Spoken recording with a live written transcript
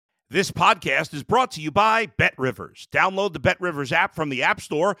This podcast is brought to you by BetRivers. Download the BetRivers app from the App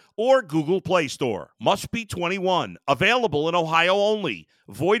Store or Google Play Store. Must be 21. Available in Ohio only.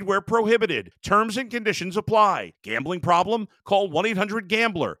 Void where prohibited. Terms and conditions apply. Gambling problem? Call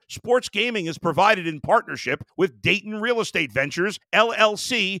 1-800-GAMBLER. Sports gaming is provided in partnership with Dayton Real Estate Ventures,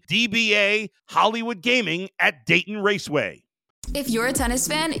 LLC, DBA, Hollywood Gaming at Dayton Raceway. If you're a tennis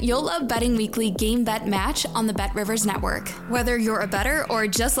fan, you'll love Betting Weekly Game Bet Match on the BetRivers Network. Whether you're a bettor or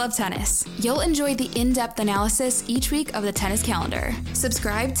just love tennis, you'll enjoy the in-depth analysis each week of the tennis calendar.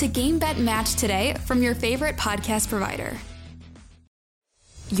 Subscribe to Game Bet Match today from your favorite podcast provider.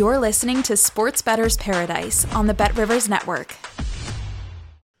 You're listening to Sports Bettor's Paradise on the BetRivers Network.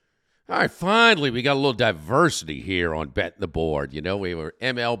 All right, finally, we got a little diversity here on Bet the Board. You know, we were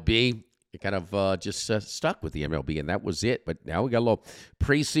MLB. It kind of just stuck with the MLB, and that was it. But now we got a little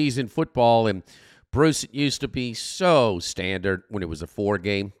preseason football. And, Bruce, it used to be so standard when it was a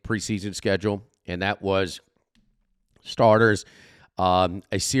 4-game preseason schedule, and that was starters, a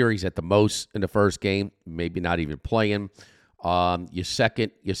series at the most in the first game, maybe not even playing. Your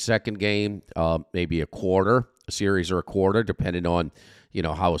second game, maybe a series or a quarter, depending on, you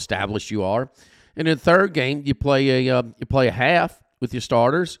know, how established you are. And in the third game, you play a half with your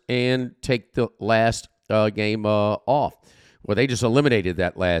starters and take the last game off. Well, they just eliminated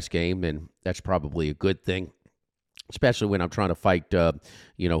that last game, and that's probably a good thing, especially when I'm trying to fight,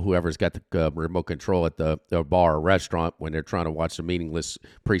 whoever's got the remote control at the bar or restaurant when they're trying to watch a meaningless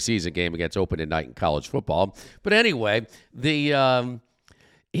preseason game against opening night in college football. But anyway,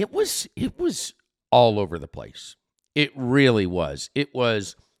 it was all over the place. It really was. It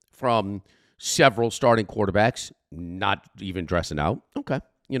was from several starting quarterbacks not even dressing out. Okay,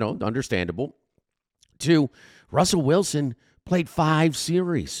 understandable. To Russell Wilson played 5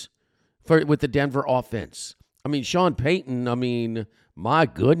 series with the Denver offense. I mean, Sean Payton, my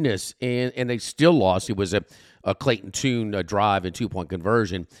goodness. And they still lost. It was a Clayton Tune drive and 2-point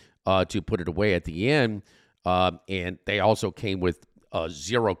conversion to put it away at the end. And they also came with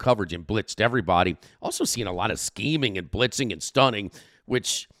zero coverage and blitzed everybody. Also seeing a lot of scheming and blitzing and stunning,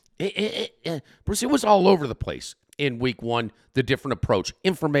 which Bruce, it was all over the place in week 1, the different approach.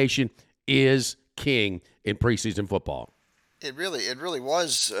 Information is king in preseason football. It really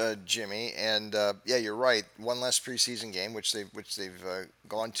was, Jimmy. And yeah, you're right. One less preseason game, which they've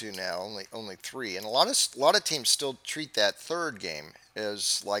gone to now, only 3. And a lot of teams still treat that third game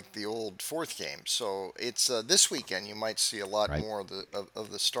as like the old 4th game. So it's this weekend you might see a lot more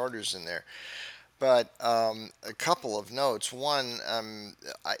of the starters in there. But a couple of notes. One,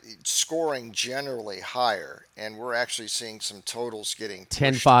 scoring generally higher, and we're actually seeing some totals getting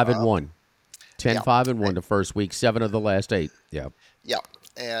 10-5-1. 10-5-1 the first week, 7 of the last 8. Yeah. Yeah,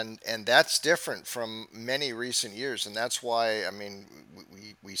 and that's different from many recent years, and that's why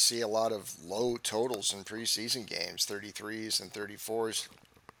we see a lot of low totals in preseason games, 33s and 34s.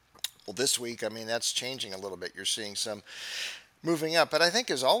 Well, this week, that's changing a little bit. You're seeing some moving up. But I think,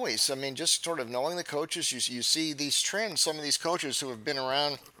 as always, just sort of knowing the coaches, you see these trends, some of these coaches who have been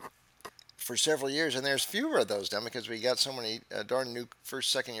around for several years, and there's fewer of those now because we got so many darn new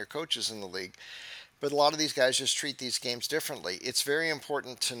first, second-year coaches in the league. But a lot of these guys just treat these games differently. It's very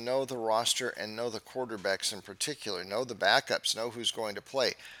important to know the roster and know the quarterbacks in particular, know the backups, know who's going to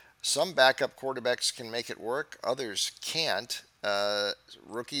play. Some backup quarterbacks can make it work, others can't.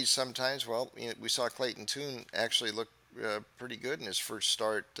 Rookies sometimes, we saw Clayton Tune actually look pretty good in his first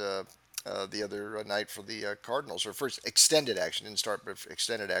start the other night for the Cardinals, or first extended action, didn't start, but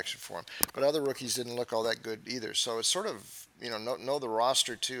extended action for him. But other rookies didn't look all that good either. So it's sort of, know the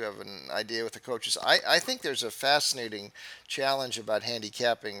roster too, have an idea with the coaches. I think there's a fascinating challenge about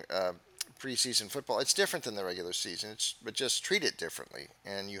handicapping preseason football. It's different than the regular season, but just treat it differently.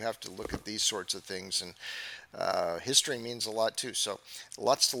 And you have to look at these sorts of things, and history means a lot too. So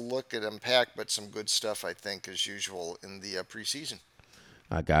lots to look at, unpack, but some good stuff, I think, as usual in the preseason.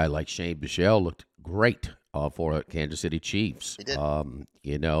 A guy like Shane Bichelle looked great for Kansas City Chiefs. He did.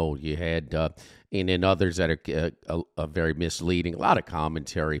 You had, and then others that are very misleading. A lot of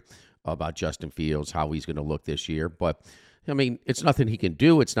commentary about Justin Fields, how he's going to look this year. But, it's nothing he can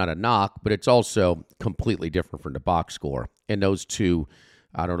do. It's not a knock, but it's also completely different from the box score. And those two,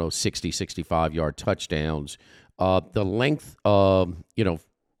 60, 65-yard touchdowns, the length of,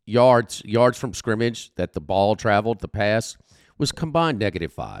 yards from scrimmage that the ball traveled, the pass, was combined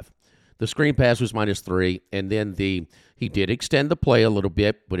 -5. The screen pass was -3, and then he did extend the play a little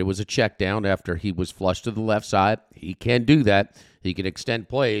bit, but it was a check down after he was flushed to the left side. He can do that. He can extend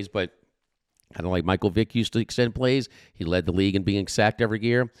plays, but kind of like Michael Vick used to extend plays. He led the league in being sacked every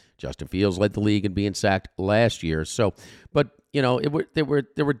year. Justin Fields led the league in being sacked last year. So, but there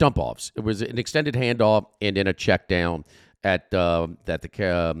were dump offs. It was an extended handoff and then a check down at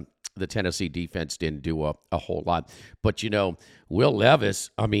that the Tennessee defense didn't do a whole lot. But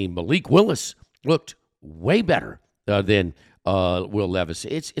Malik Willis looked way better than Will Levis.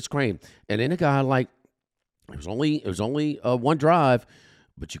 It's great. And then a guy like it was only one drive,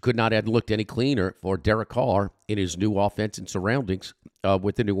 but you could not have looked any cleaner for Derek Carr in his new offense and surroundings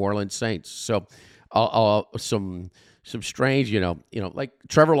with the New Orleans Saints. So some strange, like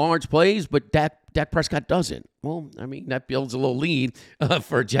Trevor Lawrence plays, but Dak Prescott doesn't. Well, that builds a little lead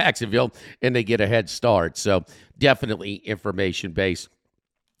for Jacksonville, and they get a head start. So definitely information based.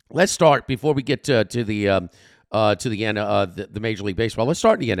 Let's start before we get to the Major League Baseball. Let's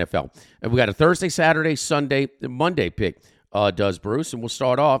start in the NFL. And we got a Thursday, Saturday, Sunday, Monday pick. Does Bruce, and we'll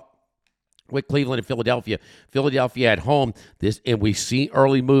start off with Cleveland and Philadelphia. Philadelphia at home. And we see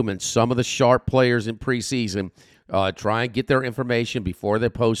early movements. Some of the sharp players in preseason try and get their information before they're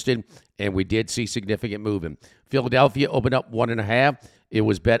posted, and we did see significant movement. Philadelphia opened up 1.5. It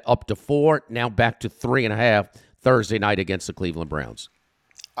was bet up to 4. Now back to 3.5 Thursday night against the Cleveland Browns.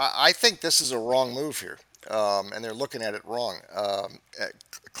 I think this is a wrong move here, and they're looking at it wrong.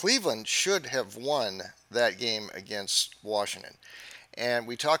 Cleveland should have won that game against Washington. And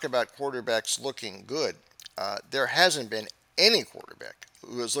we talk about quarterbacks looking good. There hasn't been any quarterback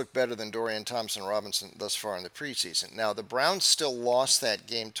who has looked better than Dorian Thompson-Robinson thus far in the preseason. Now, the Browns still lost that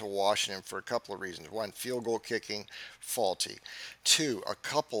game to Washington for a couple of reasons. One, field goal kicking, faulty. Two,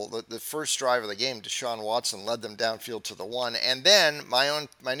 the first drive of the game, Deshaun Watson led them downfield to the 1. And then,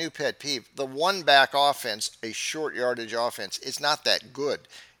 my new pet peeve, the one-back offense, a short yardage offense, is not that good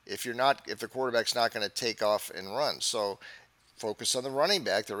if the quarterback's not going to take off and run. So focus on the running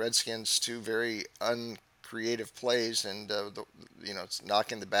back. The Redskins, two very uncreative plays, and it's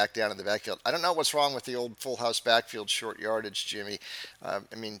knocking the back down in the backfield. I don't know what's wrong with the old full house backfield short yardage, Jimmy.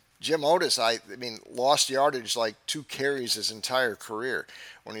 Jim Otis, lost yardage like 2 carries his entire career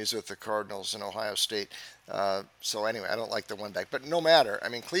when he was with the Cardinals in Ohio State. So anyway, I don't like the one back, but no matter.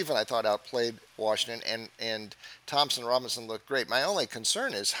 Cleveland, I thought, outplayed Washington, and Thompson-Robinson looked great. My only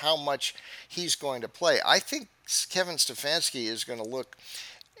concern is how much he's going to play. I think Kevin Stefanski is going to look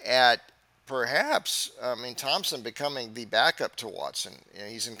at perhaps, Thompson becoming the backup to Watson.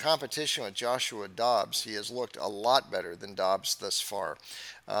 He's in competition with Joshua Dobbs. He has looked a lot better than Dobbs thus far.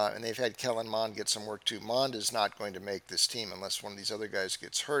 And they've had Kellen Mond get some work too. Mond is not going to make this team unless one of these other guys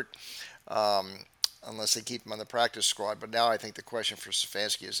gets hurt, unless they keep him on the practice squad. But now I think the question for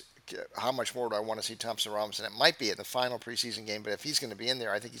Stefanski is, how much more do I want to see Thompson Robinson? It might be in the final preseason game, but if he's going to be in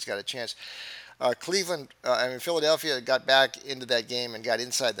there, I think he's got a chance. Philadelphia got back into that game and got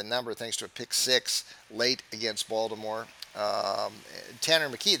inside the number thanks to a pick 6 late against Baltimore. Tanner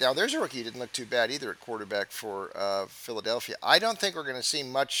McKee, now there's a rookie who didn't look too bad either at quarterback for Philadelphia. I don't think we're going to see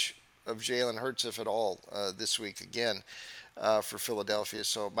much of Jalen Hurts, if at all, this week again for Philadelphia.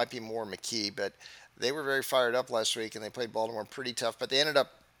 So it might be more McKee, but they were very fired up last week and they played Baltimore pretty tough, but they ended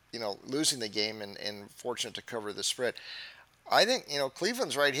up, losing the game and fortunate to cover the spread. I think,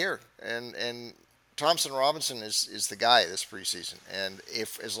 Cleveland's right here, and Thompson Robinson is the guy this preseason. And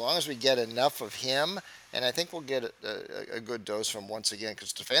as long as we get enough of him, and I think we'll get a good dose from him once again,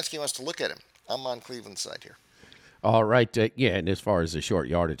 because Stefanski wants to look at him. I'm on Cleveland's side here. All right. And as far as the short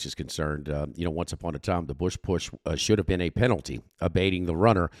yardage is concerned, once upon a time, the Bush push should have been a penalty, abating the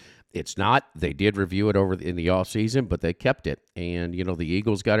runner. It's not. They did review it in the offseason, but they kept it. And, the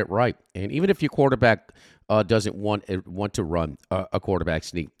Eagles got it right. And even if your quarterback doesn't want to run a quarterback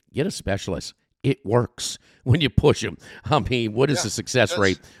sneak, get a specialist. It works when you push them. What is the success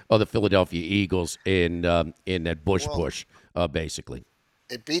rate of the Philadelphia Eagles in that Bush push, basically?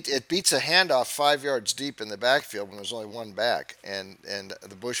 It beats a handoff 5 yards deep in the backfield when there's only one back, and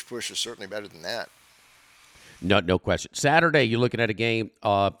the Bush push is certainly better than that. No question. Saturday, you're looking at a game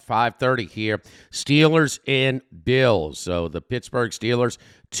 5:30 here. Steelers and Bills. So the Pittsburgh Steelers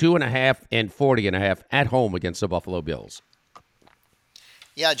 2.5 and 40.5 at home against the Buffalo Bills.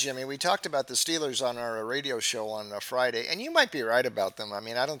 Yeah, Jimmy, we talked about the Steelers on our radio show on Friday, and you might be right about them.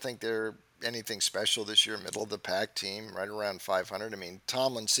 I don't think they're anything special this year, middle of the pack team, right around 500.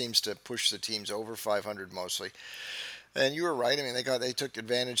 Tomlin seems to push the teams over 500 mostly. And you were right. They took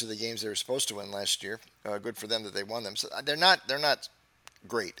advantage of the games they were supposed to win last year. Good for them that they won them. So they're not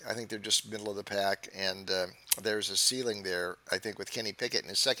great. I think they're just middle of the pack, and there's a ceiling there, I think, with Kenny Pickett in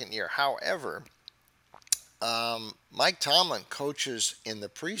his second year. However, Mike Tomlin coaches in the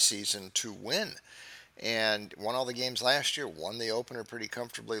preseason to win, and won all the games last year, won the opener pretty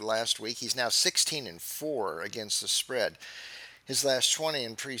comfortably last week. He's now 16-4 against the spread, his last 20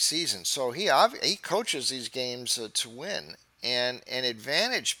 in preseason. So he coaches these games to win. And an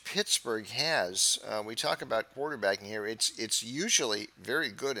advantage Pittsburgh has, we talk about quarterbacking here, it's usually very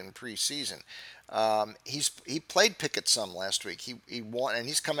good in preseason. He played Pickett some last week. He won, and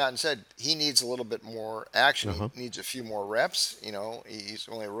he's come out and said he needs a little bit more action. He needs a few more reps. He's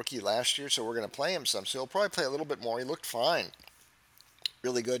only a rookie last year, so we're going to play him some. So he'll probably play a little bit more. He looked fine,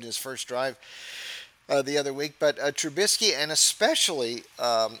 really good in his first drive the other week. But Trubisky and especially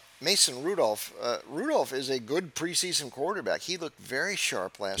Mason Rudolph. Rudolph is a good preseason quarterback. He looked very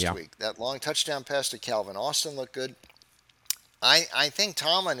sharp last week. That long touchdown pass to Calvin Austin looked good. I think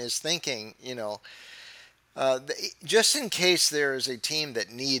Tomlin is thinking, just in case there is a team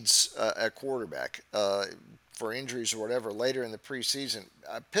that needs a quarterback for injuries or whatever later in the preseason,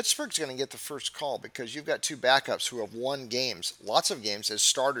 Pittsburgh's going to get the first call because you've got two backups who have won games, lots of games as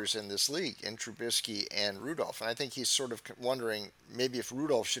starters in this league, in Trubisky and Rudolph. And I think he's sort of wondering maybe if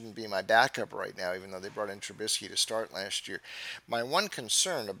Rudolph shouldn't be my backup right now, even though they brought in Trubisky to start last year. My one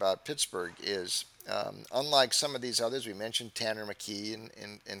concern about Pittsburgh is, unlike some of these others, we mentioned Tanner McKee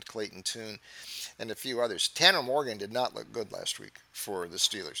and Clayton Tune and a few others. Tanner Morgan did not look good last week for the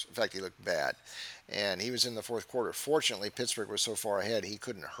Steelers. In fact, he looked bad. And he was in the fourth quarter. Fortunately, Pittsburgh was so far ahead, he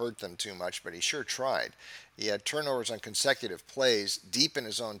couldn't hurt them too much, but he sure tried. He had turnovers on consecutive plays deep in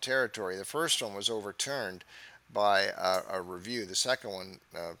his own territory. The first one was overturned by a review. The second one,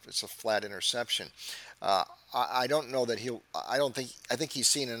 it's a flat interception. I don't know that I think he's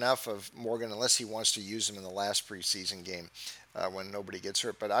seen enough of Morgan unless he wants to use him in the last preseason game when nobody gets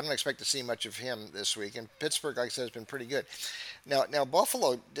hurt. But I don't expect to see much of him this week. And Pittsburgh, like I said, has been pretty good. Now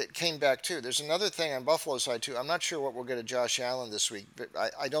Buffalo came back too. There's another thing on Buffalo's side too. I'm not sure what we'll get of Josh Allen this week, but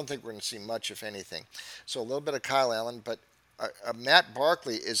I don't think we're going to see much, if anything. So a little bit of Kyle Allen, but Matt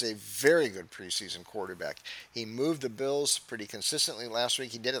Barkley is a very good preseason quarterback. He moved the Bills pretty consistently last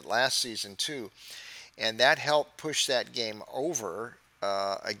week. He did it last season too. And that helped push that game over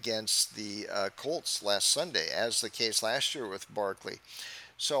against the Colts last Sunday, as the case last year with Barkley.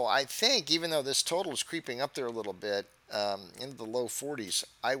 So I think, even though this total is creeping up there a little bit, into the low 40s,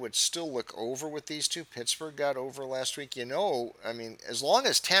 I would still look over with these two. Pittsburgh got over last week. As long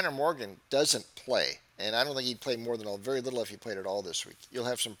as Tanner Morgan doesn't play, and I don't think he'd play more than very little if he played at all this week, you'll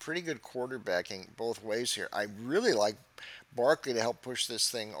have some pretty good quarterbacking both ways here. I really like Barkley to help push this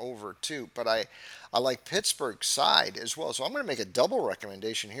thing over too, but I like Pittsburgh's side as well. So I'm going to make a double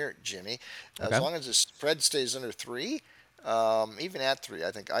recommendation here, Jimmy. Okay. As long as the spread stays under 3, even at 3,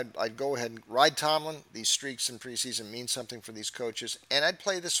 I think I'd go ahead and ride Tomlin. These streaks in preseason mean something for these coaches, and I'd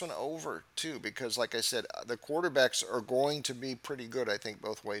play this one over too because, like I said, the quarterbacks are going to be pretty good, I think,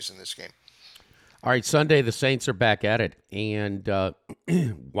 both ways in this game. All right, Sunday the Saints are back at it, and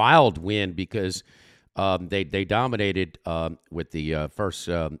wild win because they dominated with the first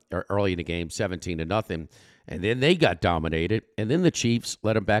early in the game, 17-0, and then they got dominated, and then the Chiefs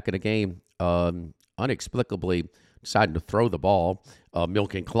let them back in the game, inexplicably deciding to throw the ball,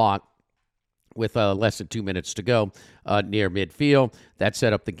 milking clock, with less than 2 minutes to go near midfield. That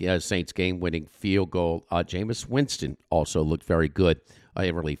set up the Saints game-winning field goal. Jameis Winston also looked very good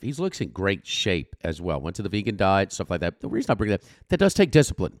in relief. He looks in great shape as well. Went to the vegan diet, stuff like that. The reason I bring that does take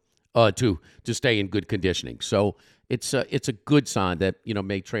discipline to stay in good conditioning. So it's a good sign that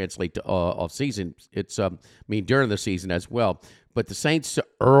may translate to off season. It's during the season as well. But the Saints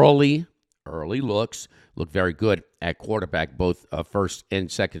early looks look very good at quarterback, both first and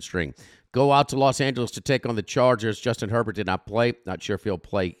second string. Go out to Los Angeles to take on the Chargers. Justin Herbert did not play. Not sure if he'll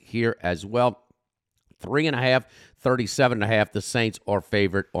play here as well. 3.5, 37.5. The Saints are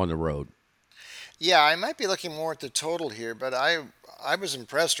favored on the road. Yeah, I might be looking more at the total here, but I was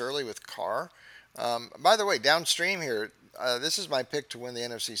impressed early with Carr. By the way, downstream here, this is my pick to win the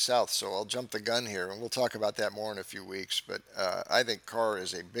NFC South, so I'll jump the gun here, and we'll talk about that more in a few weeks. But I think Carr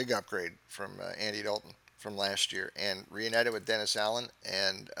is a big upgrade from Andy Dalton from last year, and reunited with Dennis Allen,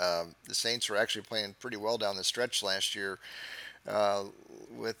 and the Saints were actually playing pretty well down the stretch last year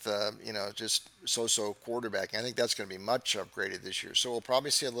with just so-so quarterbacking. I think that's going to be much upgraded this year. So we'll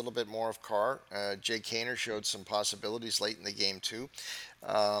probably see a little bit more of Carr. Jay Kaner showed some possibilities late in the game too.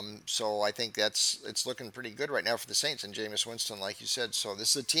 So I think it's looking pretty good right now for the Saints and Jameis Winston, like you said. So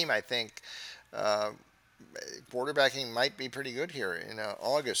this is a team I think quarterbacking might be pretty good here in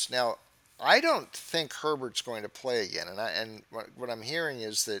August. Now, I don't think Herbert's going to play again, and what I'm hearing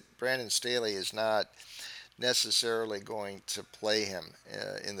is that Brandon Staley is not necessarily going to play him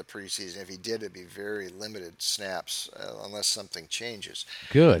in the preseason. If he did, it'd be very limited snaps unless something changes.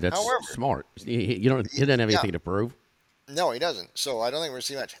 Good. That's smart. He doesn't have anything to prove. No, he doesn't. So I don't think we're going to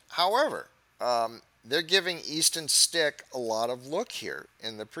see much. However, they're giving Easton Stick a lot of look here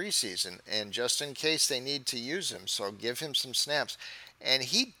in the preseason, and just in case they need to use him, so give him some snaps. And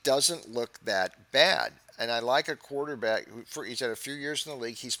he doesn't look that bad. And I like a quarterback. He's had a few years in the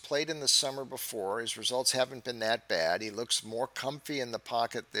league. He's played in the summer before. His results haven't been that bad. He looks more comfy in the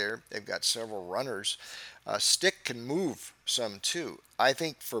pocket there. They've got several runners. Stick can move some too. I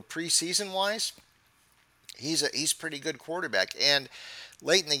think for preseason wise, he's pretty good quarterback. And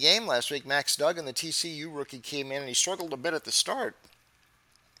late in the game last week, Max Duggan, the TCU rookie, came in and he struggled a bit at the start.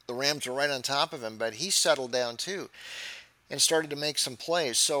 The Rams were right on top of him, but he settled down too and started to make some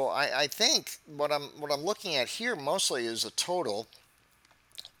plays. So I think what I'm looking at here mostly is a total.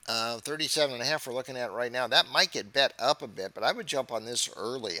 37.5 we're looking at right now. That might get bet up a bit, but I would jump on this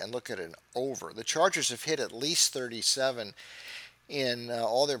early and look at an over. The Chargers have hit at least 37 in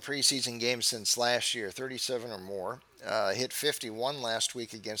all their preseason games since last year, 37 or more. Hit 51 last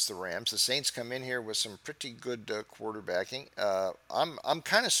week against the Rams. The Saints come in here with some pretty good quarterbacking. I'm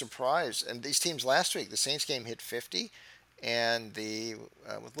kind of surprised. And these teams last week, the Saints game hit 50, and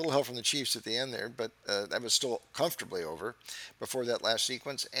with a little help from the Chiefs at the end there, but that was still comfortably over before that last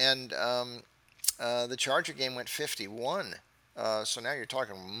sequence. And the Charger game went 51. So now you're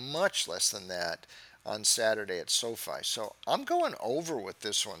talking much less than that on Saturday at SoFi. So I'm going over with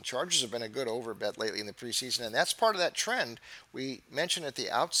this one. Chargers have been a good over bet lately in the preseason, and that's part of that trend. We mentioned at the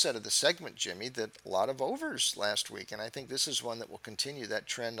outset of the segment, Jimmy, that a lot of overs last week, and I think this is one that will continue that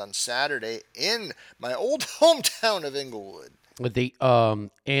trend on Saturday in my old hometown of Inglewood.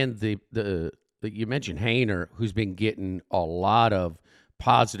 You mentioned Hainer, who's been getting a lot of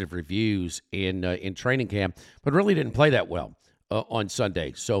positive reviews in training camp, but really didn't play that well on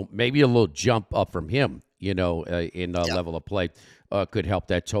Sunday. So maybe a little jump up from him, in level of play could help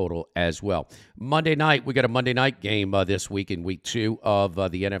that total as well. Monday night, we got a Monday night game this week in week 2 of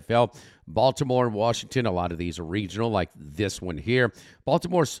the NFL. Baltimore and Washington, a lot of these are regional, like this one here.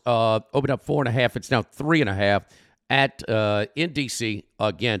 Baltimore's opened up 4.5. It's now 3.5 in D.C.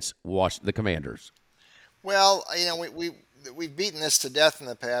 against the Commanders. Well, we've beaten this to death in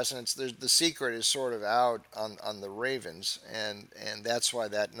the past, and the secret is sort of out on the Ravens, and that's why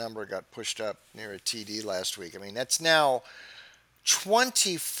that number got pushed up near a TD last week. I mean, that's now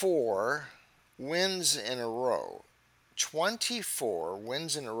 24 wins in a row. 24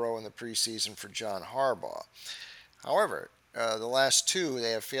 wins in a row in the preseason for John Harbaugh. However, the last 2,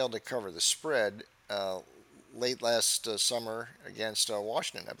 they have failed to cover the spread. Late last summer against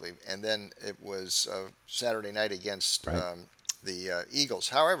Washington, I believe, and then it was Saturday night against the Eagles.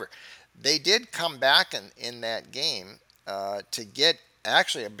 However, they did come back in that game to get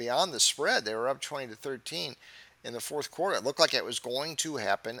actually beyond the spread. They were up 20-13 in the fourth quarter. It looked like it was going to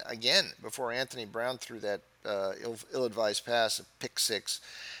happen again before Anthony Brown threw that ill-advised pass, a pick 6,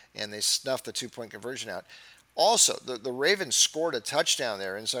 and they snuffed the 2-point conversion out. Also, the Ravens scored a touchdown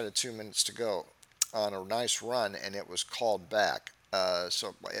there inside of 2 minutes to go on a nice run, and it was called back.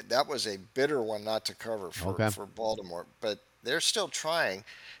 So that was a bitter one not to cover for Baltimore, but they're still trying.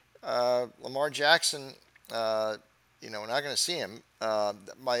 Lamar Jackson, we're not going to see him.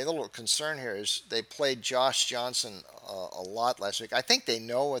 My little concern here is they played Josh Johnson a lot last week. I think they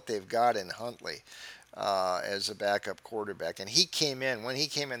know what they've got in Huntley as a backup quarterback, and when he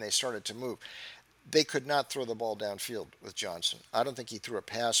came in, they started to move. They could not throw the ball downfield with Johnson. I don't think he threw a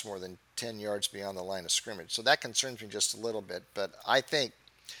pass more than 10 yards beyond the line of scrimmage. So that concerns me just a little bit. But I think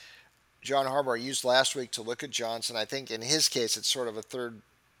John Harbaugh used last week to look at Johnson. I think in his case, it's sort of a third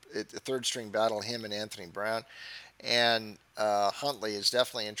string battle, him and Anthony Brown. And Huntley is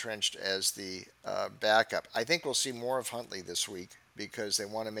definitely entrenched as the backup. I think we'll see more of Huntley this week because they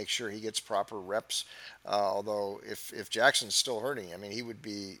want to make sure he gets proper reps. Although if Jackson's still hurting, I mean, he would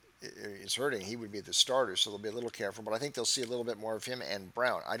be the starter, so they'll be a little careful. But I think they'll see a little bit more of him and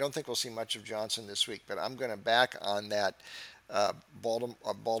Brown. I don't think we'll see much of Johnson this week, but I'm going to back on that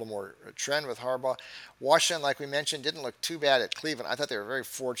Baltimore trend with Harbaugh. Washington, like we mentioned, didn't look too bad at Cleveland. I thought they were very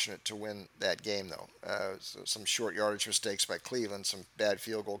fortunate to win that game, though. Some short yardage mistakes by Cleveland, some bad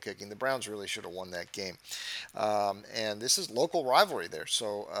field goal kicking. The Browns really should have won that game. And this is local rivalry there,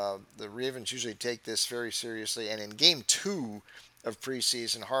 so the Ravens usually take this very seriously. And in Game 2 of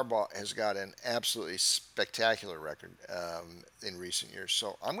preseason, Harbaugh has got an absolutely spectacular record in recent years.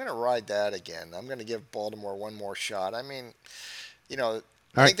 So I'm going to ride that again. I'm going to give Baltimore one more shot. I mean, I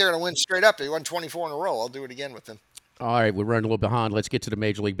think they're going to win straight up. They won 24 in a row. I'll do it again with them. All right, we're running a little behind. Let's get to the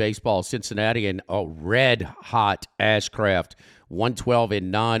Major League Baseball. Cincinnati and a red-hot Ashcraft,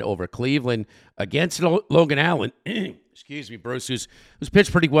 112-9 over Cleveland against Logan Allen. Excuse me, Bruce, who's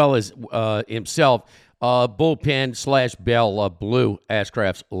pitched pretty well as himself. Bullpen / Bell blew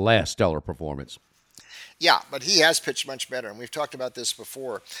Ashcraft's last stellar performance. Yeah, but he has pitched much better, and we've talked about this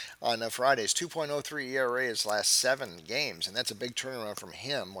before on Fridays. 2.03 ERA his last 7 games, and that's a big turnaround from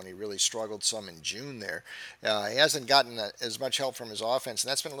him when he really struggled some in June there. He hasn't gotten as much help from his offense,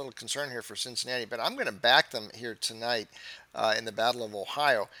 and that's been a little concern here for Cincinnati, but I'm going to back them here tonight in the Battle of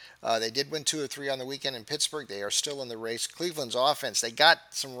Ohio. They did win 2 or 3 on the weekend in Pittsburgh. They are still in the race. Cleveland's offense, they got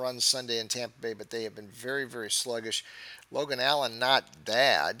some runs Sunday in Tampa Bay, but they have been very, very sluggish. Logan Allen, not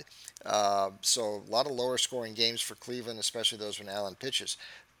bad. So a lot of lower scoring games for Cleveland, especially those when Allen pitches.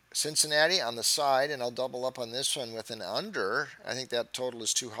 Cincinnati on the side, and I'll double up on this one with an under. I think that total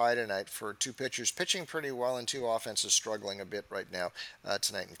is too high tonight for 2 pitchers pitching pretty well and 2 offenses struggling a bit right now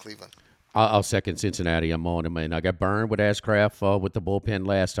tonight in Cleveland. I'll second Cincinnati. I'm on him. And I got burned with Ashcraft with the bullpen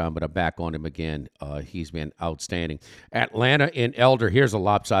last time, but I'm back on him again. He's been outstanding. Atlanta in Elder. Here's a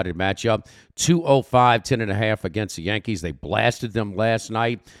lopsided matchup. 205, 10.5 against the Yankees. They blasted them last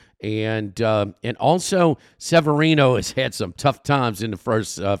night. And also Severino has had some tough times in the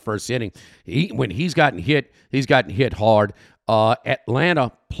first inning. When he's gotten hit hard.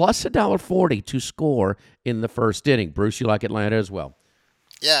 Atlanta plus $1.40 to score in the first inning. Bruce, you like Atlanta as well?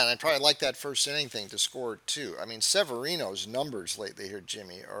 Yeah, and I probably like that first inning thing to score too. I mean, Severino's numbers lately here,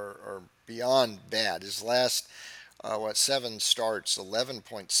 Jimmy, are beyond bad. His last 7 starts,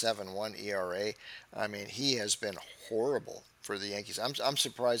 11.71 ERA. I mean, he has been horrible for the Yankees. I'm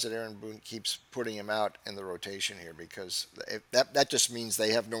surprised that Aaron Boone keeps putting him out in the rotation here, because that just means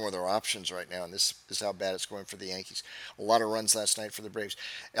they have no other options right now, and this is how bad it's going for the Yankees. A lot of runs last night for the Braves.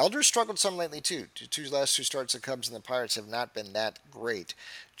 Elder struggled some lately too. Last two starts, the Cubs and the Pirates have not been that great.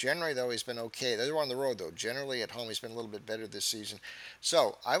 Generally, though, he's been okay. They were on the road, though. Generally, at home, he's been a little bit better this season.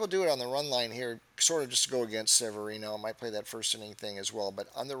 So I will do it on the run line here, sort of just to go against Severino. I might play that first inning thing as well, but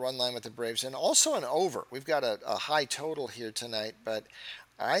on the run line with the Braves, and also an over. We've got a high total here tonight, but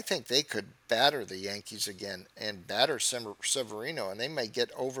I think they could batter the Yankees again and batter Severino, and they may get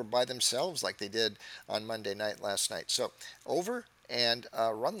over by themselves like they did on Monday night last night. So over and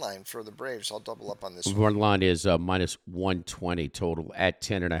run line for the Braves. I'll double up on this one. Run line is minus 120 total at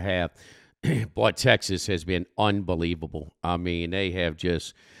 10.5. Boy, Texas has been unbelievable. I mean, they have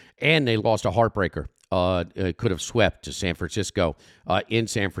just – and they lost a heartbreaker. Could have swept to San Francisco in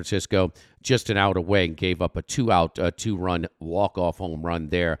San Francisco, just an out away, and gave up a 2-run walk-off home run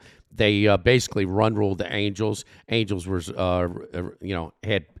there. They basically run-ruled the Angels. Angels was,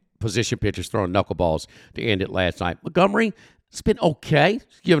 had position pitchers throwing knuckleballs to end it last night. Montgomery – it's been okay.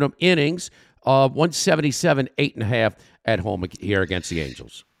 Giving them innings. 177, 8.5 at home here against the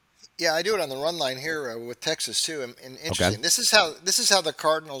Angels. Yeah, I do it on the run line here with Texas too. And interesting. Okay. This is how the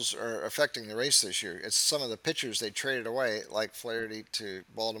Cardinals are affecting the race this year. It's some of the pitchers they traded away, like Flaherty to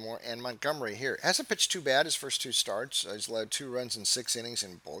Baltimore, and Montgomery here. Hasn't pitched too bad his first 2 starts. He's led 2 runs in 6 innings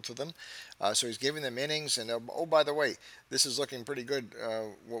in both of them. So he's giving them innings. And by the way, this is looking pretty good.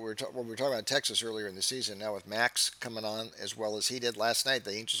 What we were talking about Texas earlier in the season. Now with Max coming on as well as he did last night,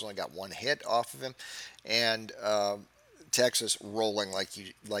 the Angels only got 1 hit off of him, and Texas rolling like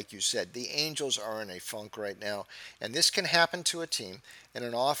you said. The Angels are in a funk right now, and this can happen to a team in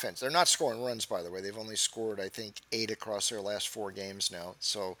an offense. They're not scoring runs, by the way. They've only scored, I think, 8 across their last 4 games now.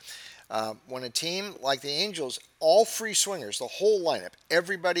 So when a team like the Angels, all free swingers, the whole lineup,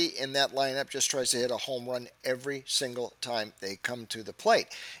 everybody in that lineup just tries to hit a home run every single time they come to the plate.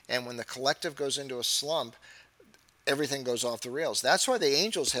 And when the collective goes into a slump, everything goes off the rails. That's why the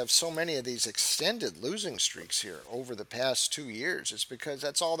Angels have so many of these extended losing streaks here over the past 2 years. It's because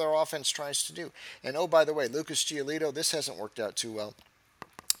that's all their offense tries to do. And by the way, Lucas Giolito, this hasn't worked out too well.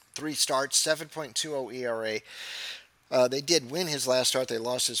 3 starts, 7.20 ERA. They did win his last start. They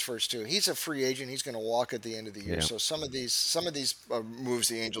lost his first 2. He's a free agent. He's going to walk at the end of the year. Yeah. So some of these moves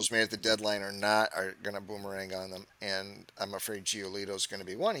the Angels made at the deadline are going to boomerang on them. And I'm afraid Giolito's going to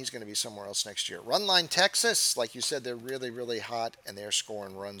be one. He's going to be somewhere else next year. Run line Texas, like you said, they're really, really hot, and they're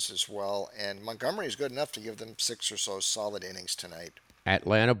scoring runs as well. And Montgomery is good enough to give them 6 or so solid innings tonight.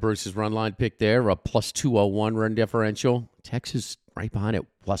 Atlanta, Bruce's run line pick there, a plus 201 run differential. Texas right behind it,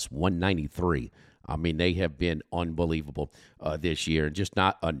 plus 193. I mean, they have been unbelievable this year, and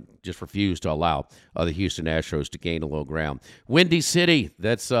just refuse to allow the Houston Astros to gain a little ground. Windy City,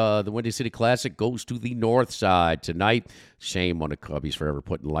 that's the Windy City Classic, goes to the north side tonight. Shame on the Cubbies for ever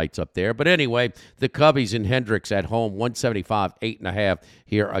putting lights up there. But anyway, the Cubbies in Hendricks at home, 175, 8.5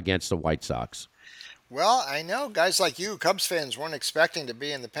 here against the White Sox. Well, I know guys like you, Cubs fans, weren't expecting to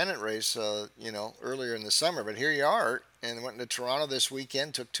be in the pennant race, earlier in the summer, but here you are, and went to Toronto this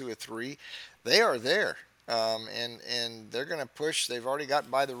weekend, took 2 of 3. They are there, and they're going to push. They've already got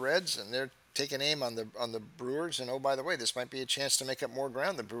by the Reds, and they're take an aim on the Brewers. And oh, by the way, this might be a chance to make up more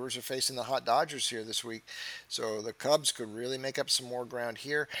ground. The Brewers are facing the hot Dodgers here this week, so the Cubs could really make up some more ground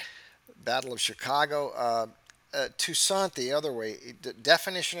here. Battle of Chicago. Toussaint the other way.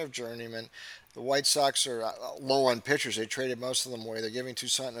 Definition of journeyman. The White Sox are low on pitchers. They traded most of them away. They're giving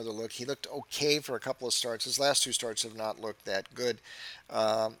Toussaint another look. He looked okay for a couple of starts. His last 2 starts have not looked that good.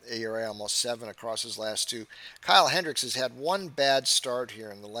 ERA almost 7 across his last 2. Kyle Hendricks has had one bad start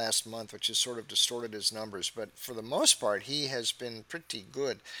here in the last month, which has sort of distorted his numbers. But for the most part, he has been pretty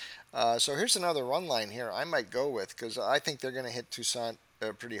good. So here's another run line here I might go with, because I think they're going to hit Toussaint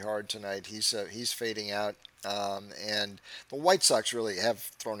pretty hard tonight. He's fading out. And the White Sox really have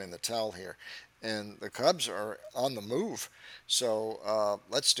thrown in the towel here. And the Cubs are on the move. So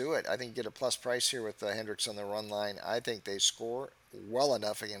let's do it. I think you get a plus price here with Hendricks on the run line. I think they score well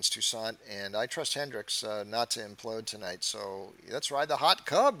enough against Toussaint. And I trust Hendricks not to implode tonight. So let's ride the hot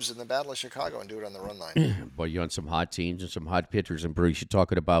Cubs in the Battle of Chicago and do it on the run line. Boy, you're on some hot teams and some hot pitchers. And Bruce, you're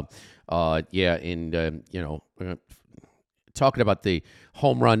talking about, talking about the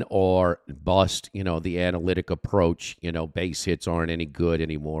home run or bust, the analytic approach, base hits aren't any good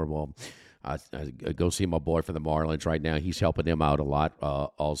anymore. Well, I go see my boy for the Marlins right now. He's helping them out a lot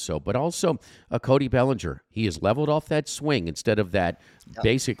also. But also Cody Bellinger. He has leveled off that swing instead of that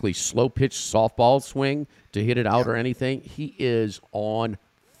basically slow-pitch softball swing to hit it out or anything. He is on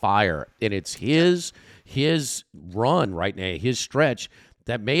fire. And it's his run right now, his stretch,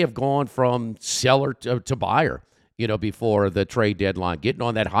 that may have gone from seller to buyer. Before the trade deadline, getting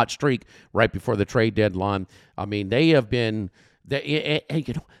on that hot streak right before the trade deadline. I mean, they have been, they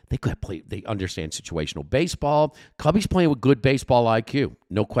could play. They understand situational baseball. Cubbies playing with good baseball IQ,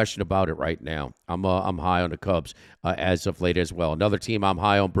 no question about it. Right now, I'm high on the Cubs as of late as well. Another team I'm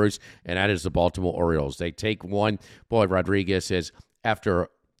high on, Bruce, and that is the Baltimore Orioles. They take one. Boy, Rodriguez is after.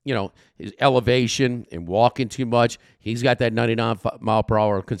 His elevation and walking too much. He's got that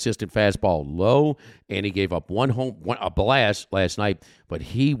 99-mile-per-hour consistent fastball low, and he gave up a blast last night, but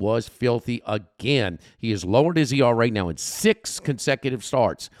he was filthy again. He has lowered his ERA right now in 6 consecutive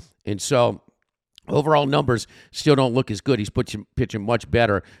starts, and so overall numbers still don't look as good. He's pitching much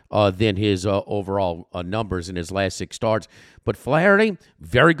better than his overall numbers in his last 6 starts. But Flaherty,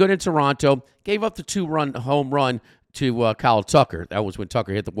 very good in Toronto, gave up the 2-run home run to Kyle Tucker. That was when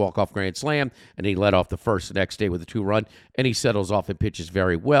Tucker hit the walk-off grand slam, and he led off the first the next day with a 2-run, and he settles off and pitches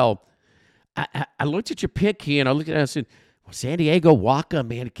very well. I looked at your pick here, and I looked at it and I said, well, San Diego Waka,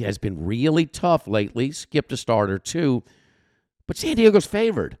 man, has been really tough lately. Skipped a start or 2, but San Diego's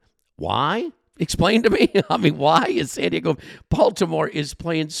favored. Why? Explain to me. I mean, why is San Diego? Baltimore is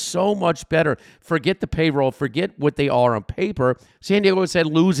playing so much better. Forget the payroll. Forget what they are on paper. San Diego has had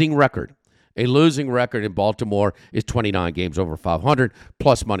losing record. A losing record in Baltimore is 29 games over 500,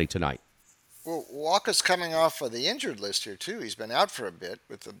 plus money tonight. Well, Walker's coming off of the injured list here, too. He's been out for a bit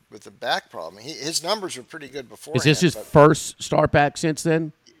with the back problem. His numbers were pretty good before. Is this his first start back since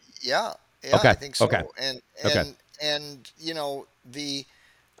then? Yeah, okay. I think so. Okay. And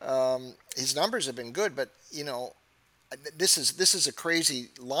his numbers have been good, but, this is a crazy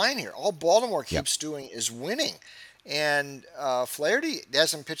line here. All Baltimore keeps doing is winning. And Flaherty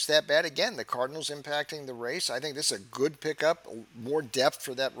hasn't pitched that bad. Again, the Cardinals impacting the race. I think this is a good pickup, more depth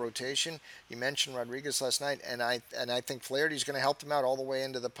for that rotation. You mentioned Rodriguez last night, and I think Flaherty's going to help them out all the way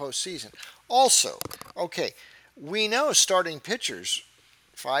into the postseason. Also, we know starting pitchers,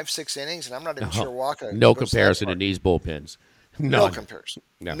 5-6 innings, and I'm not even sure Waka. No comparison in these bullpens. No comparison.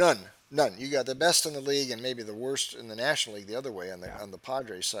 No. None. You got the best in the league and maybe the worst in the National League the other way on the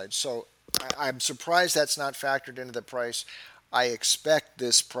Padres side. So I'm surprised that's not factored into the price. I expect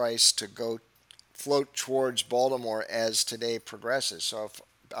this price to float towards Baltimore as today progresses. So if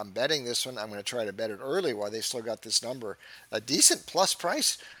I'm betting this one, I'm going to try to bet it early while they still got this number. A decent plus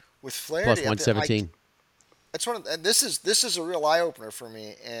price with Flaherty. Plus 117. This is a real eye opener for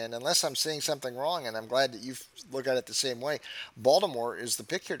me. And unless I'm seeing something wrong, and I'm glad that you look at it the same way, Baltimore is the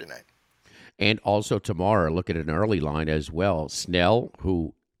pick here tonight. And also tomorrow, look at an early line as well. Snell,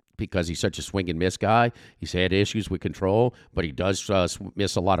 who, because he's such a swing and miss guy, he's had issues with control, but he does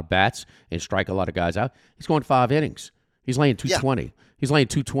miss a lot of bats and strike a lot of guys out. He's going 5 innings. He's laying 220. Yeah. He's laying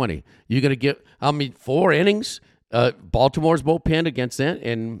 220. You're going to get, 4 innings. Baltimore's bullpen against that,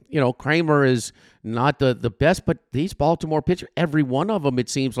 and Kramer is not the best, but these Baltimore pitchers, every one of them, it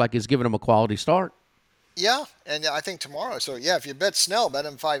seems like, is giving them a quality start. Yeah, and I think tomorrow. So yeah, if you bet Snell, bet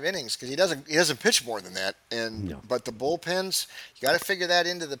him 5 innings because he doesn't pitch more than that. No. But the bullpens, you got to figure that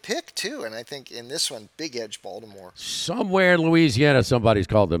into the pick too. And I think in this one, big edge Baltimore. Somewhere in Louisiana, somebody's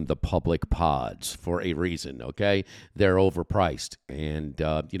called them the public pods for a reason, okay? They're overpriced. And,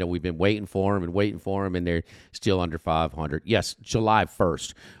 we've been waiting for them, and they're still under 500. Yes, July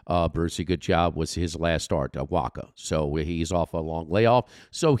 1st, Brucey, good job, was his last start, Waka. So he's off a long layoff.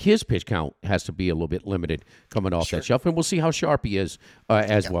 So his pitch count has to be a little bit limited coming off that shelf. And we'll see how sharp he is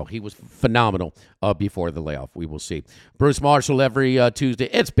as well. He was phenomenal before the layoff. We will see. Bruce Marshall every Tuesday.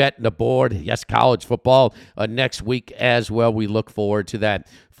 It's Betting the Board. Yes, college football next week as well. We look forward to that.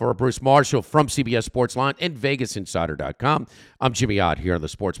 For Bruce Marshall from CBS Sportsline and VegasInsider.com, I'm Jimmy Ott here on the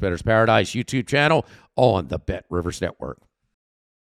Sports Bettor's Paradise YouTube channel on the Bet Rivers Network.